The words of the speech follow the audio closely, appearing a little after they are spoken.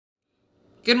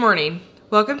Good morning.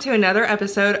 Welcome to another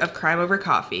episode of Crime Over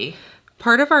Coffee.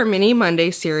 Part of our mini Monday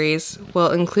series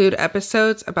will include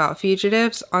episodes about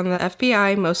fugitives on the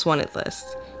FBI Most Wanted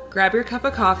list. Grab your cup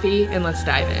of coffee and let's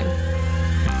dive in.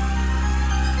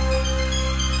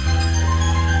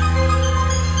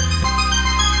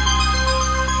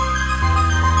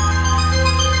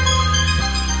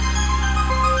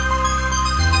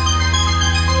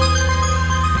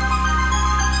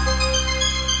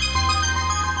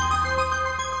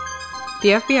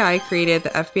 The FBI created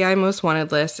the FBI Most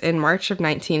Wanted list in March of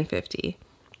 1950.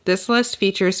 This list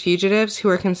features fugitives who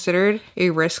are considered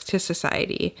a risk to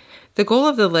society. The goal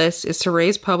of the list is to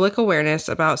raise public awareness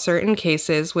about certain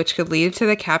cases which could lead to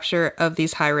the capture of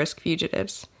these high-risk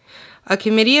fugitives. A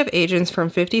committee of agents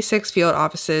from 56 field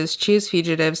offices choose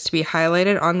fugitives to be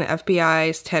highlighted on the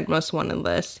FBI's 10 Most Wanted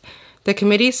list. The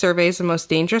committee surveys the most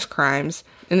dangerous crimes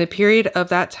in the period of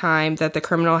that time that the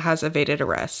criminal has evaded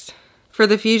arrest. For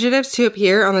the fugitives to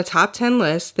appear on the top 10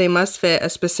 list, they must fit a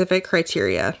specific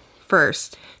criteria.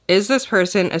 First, is this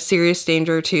person a serious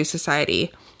danger to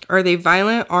society? Are they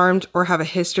violent, armed, or have a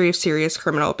history of serious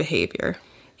criminal behavior?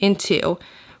 And two,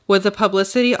 would the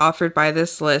publicity offered by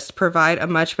this list provide a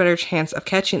much better chance of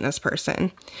catching this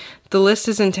person? The list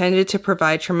is intended to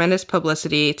provide tremendous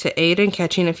publicity to aid in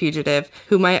catching a fugitive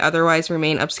who might otherwise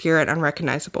remain obscure and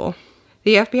unrecognizable.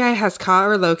 The FBI has caught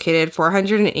or located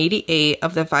 488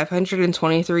 of the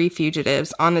 523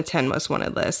 fugitives on the 10 Most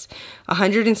Wanted list.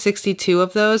 162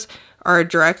 of those are a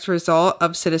direct result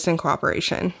of citizen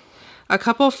cooperation. A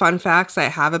couple fun facts I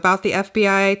have about the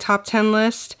FBI top 10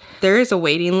 list. There is a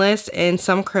waiting list, and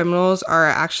some criminals are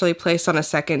actually placed on a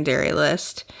secondary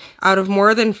list. Out of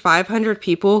more than 500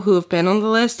 people who have been on the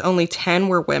list, only 10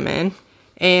 were women.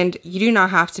 And you do not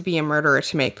have to be a murderer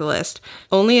to make the list.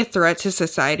 Only a threat to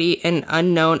society and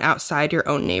unknown outside your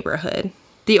own neighborhood.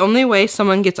 The only way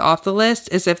someone gets off the list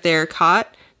is if they are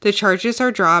caught, the charges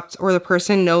are dropped, or the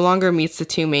person no longer meets the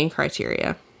two main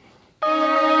criteria.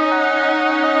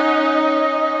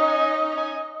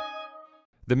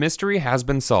 The mystery has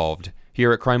been solved.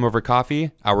 Here at Crime Over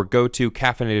Coffee, our go-to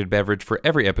caffeinated beverage for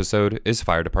every episode is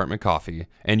Fire Department Coffee.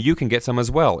 And you can get some as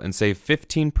well and save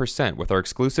 15% with our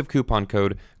exclusive coupon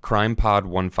code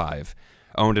CRIMEPOD15.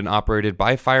 Owned and operated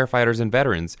by firefighters and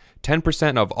veterans,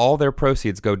 10% of all their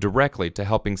proceeds go directly to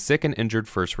helping sick and injured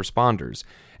first responders.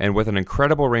 And with an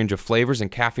incredible range of flavors and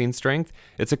caffeine strength,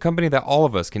 it's a company that all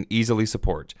of us can easily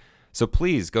support. So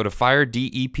please go to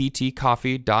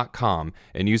firedeptcoffee.com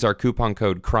and use our coupon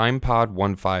code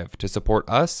CRIMEPOD15 to support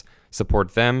us,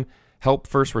 support them, help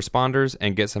first responders,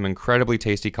 and get some incredibly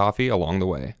tasty coffee along the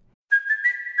way.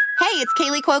 Hey, it's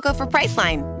Kaylee Cuoco for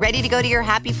Priceline. Ready to go to your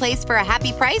happy place for a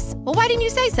happy price? Well, why didn't you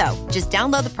say so? Just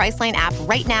download the Priceline app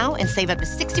right now and save up to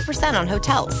 60% on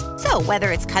hotels. So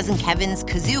whether it's Cousin Kevin's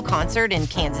Kazoo Concert in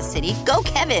Kansas City, go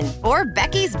Kevin, or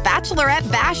Becky's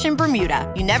Bachelorette Bash in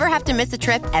Bermuda, you never have to miss a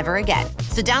trip ever again.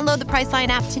 So download the Priceline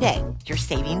app today. Your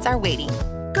savings are waiting.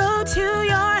 Go to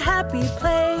your happy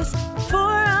place for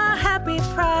a happy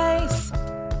price.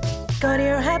 Go to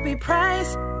your happy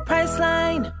price,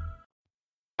 Priceline.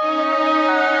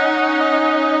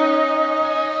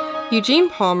 Eugene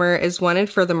Palmer is wanted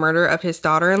for the murder of his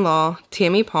daughter-in-law,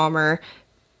 Tammy Palmer.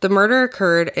 The murder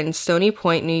occurred in Stony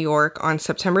Point, New York on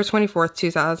September 24,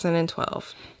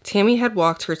 2012. Tammy had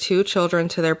walked her two children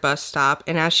to their bus stop,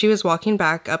 and as she was walking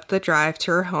back up the drive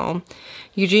to her home,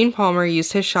 Eugene Palmer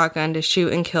used his shotgun to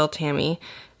shoot and kill Tammy.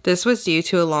 This was due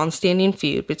to a long-standing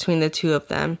feud between the two of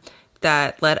them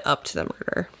that led up to the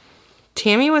murder.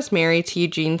 Tammy was married to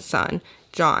Eugene's son,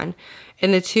 John,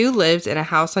 and the two lived in a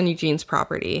house on Eugene's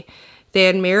property. They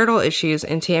had marital issues,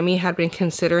 and Tammy had been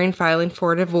considering filing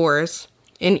for divorce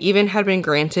and even had been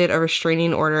granted a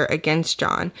restraining order against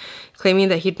John, claiming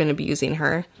that he'd been abusing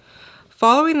her.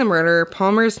 Following the murder,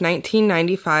 Palmer's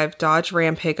 1995 Dodge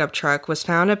Ram pickup truck was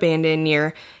found abandoned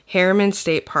near Harriman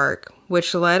State Park,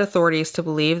 which led authorities to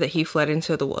believe that he fled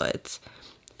into the woods.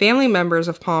 Family members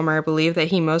of Palmer believe that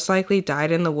he most likely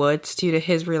died in the woods due to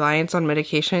his reliance on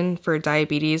medication for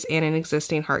diabetes and an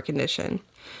existing heart condition.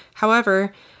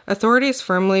 However, authorities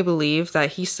firmly believe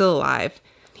that he's still alive.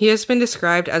 He has been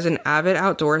described as an avid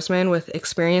outdoorsman with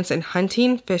experience in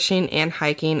hunting, fishing, and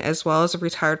hiking, as well as a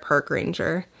retired park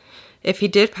ranger. If he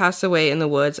did pass away in the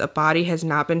woods, a body has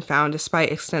not been found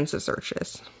despite extensive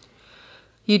searches.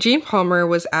 Eugene Palmer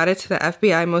was added to the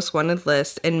FBI Most Wanted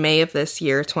list in May of this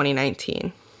year,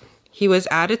 2019. He was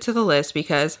added to the list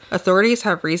because authorities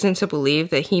have reason to believe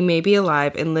that he may be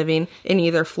alive and living in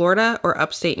either Florida or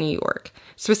upstate New York,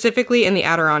 specifically in the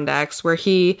Adirondacks, where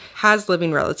he has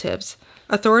living relatives.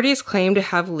 Authorities claim to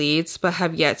have leads, but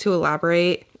have yet to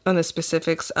elaborate on the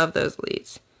specifics of those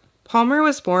leads. Palmer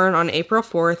was born on April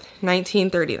 4th,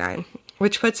 1939,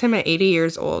 which puts him at 80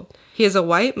 years old. He is a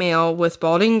white male with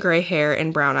balding gray hair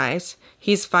and brown eyes.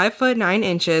 He's 5 foot 9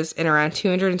 inches and around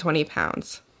 220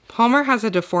 pounds. Palmer has a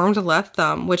deformed left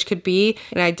thumb, which could be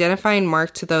an identifying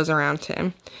mark to those around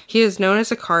him. He is known as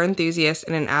a car enthusiast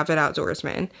and an avid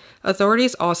outdoorsman.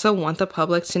 Authorities also want the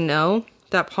public to know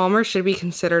that Palmer should be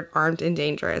considered armed and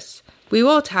dangerous. We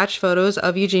will attach photos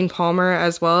of Eugene Palmer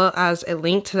as well as a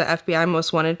link to the FBI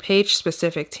Most Wanted page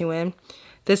specific to him.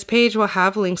 This page will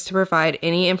have links to provide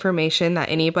any information that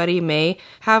anybody may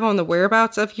have on the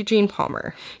whereabouts of Eugene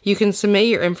Palmer. You can submit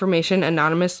your information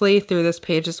anonymously through this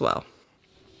page as well.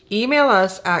 Email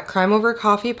us at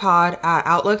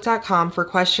crimeovercoffeepod@outlook.com for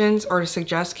questions or to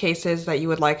suggest cases that you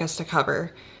would like us to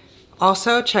cover.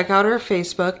 Also, check out our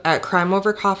Facebook at Crime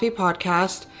Over Coffee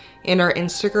Podcast and our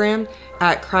Instagram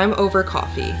at Crime Over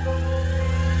Coffee.